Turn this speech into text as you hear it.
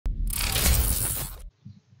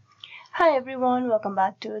Hi everyone, welcome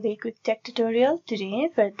back to the Quick Tech tutorial. Today,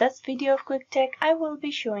 for this video of Quick Tech, I will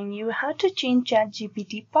be showing you how to change Chat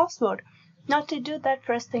GPT password. Now to do that,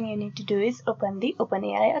 first thing you need to do is open the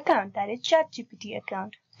OpenAI account, that is Chat GPT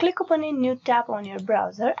account. Click open a new tab on your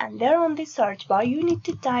browser and there on the search bar you need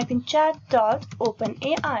to type in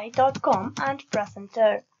chat.openai.com and press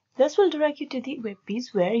enter. This will direct you to the web page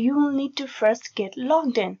where you will need to first get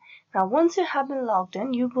logged in. Now once you have been logged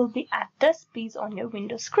in, you will be at this page on your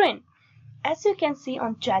Windows screen. As you can see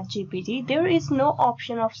on Chat GPT, there is no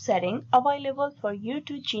option of setting available for you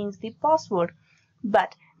to change the password.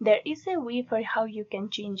 But there is a way for how you can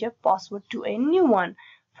change your password to a new one.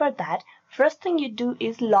 For that, first thing you do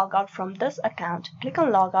is log out from this account. Click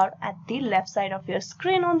on log out at the left side of your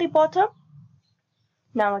screen on the bottom.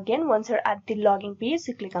 Now again, once you're at the login page,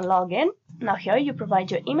 you click on login. Now here you provide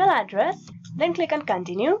your email address, then click on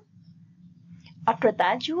continue. After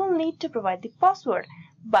that, you will need to provide the password.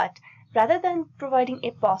 But rather than providing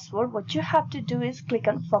a password, what you have to do is click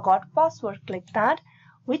on forgot password. Click that,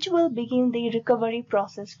 which will begin the recovery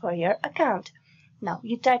process for your account. Now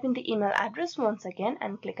you type in the email address once again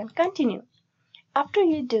and click on continue. After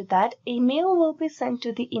you do that, a mail will be sent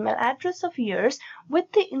to the email address of yours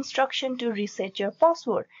with the instruction to reset your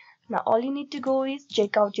password. Now all you need to go is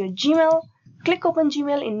check out your Gmail, click open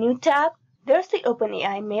Gmail in new tab. There's the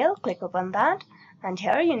OpenAI mail, click open that, and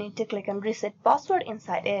here you need to click on reset password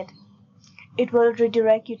inside it. It will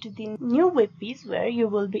redirect you to the new web page where you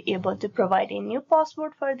will be able to provide a new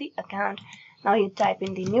password for the account. Now you type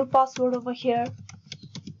in the new password over here.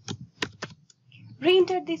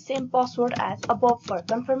 Re-enter the same password as above for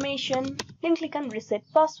confirmation. Then click on reset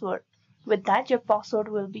password. With that, your password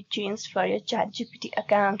will be changed for your Chat GPT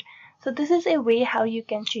account. So this is a way how you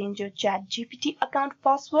can change your Chat GPT account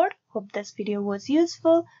password. Hope this video was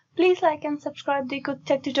useful. Please like and subscribe the Quick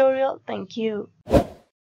Tech tutorial. Thank you.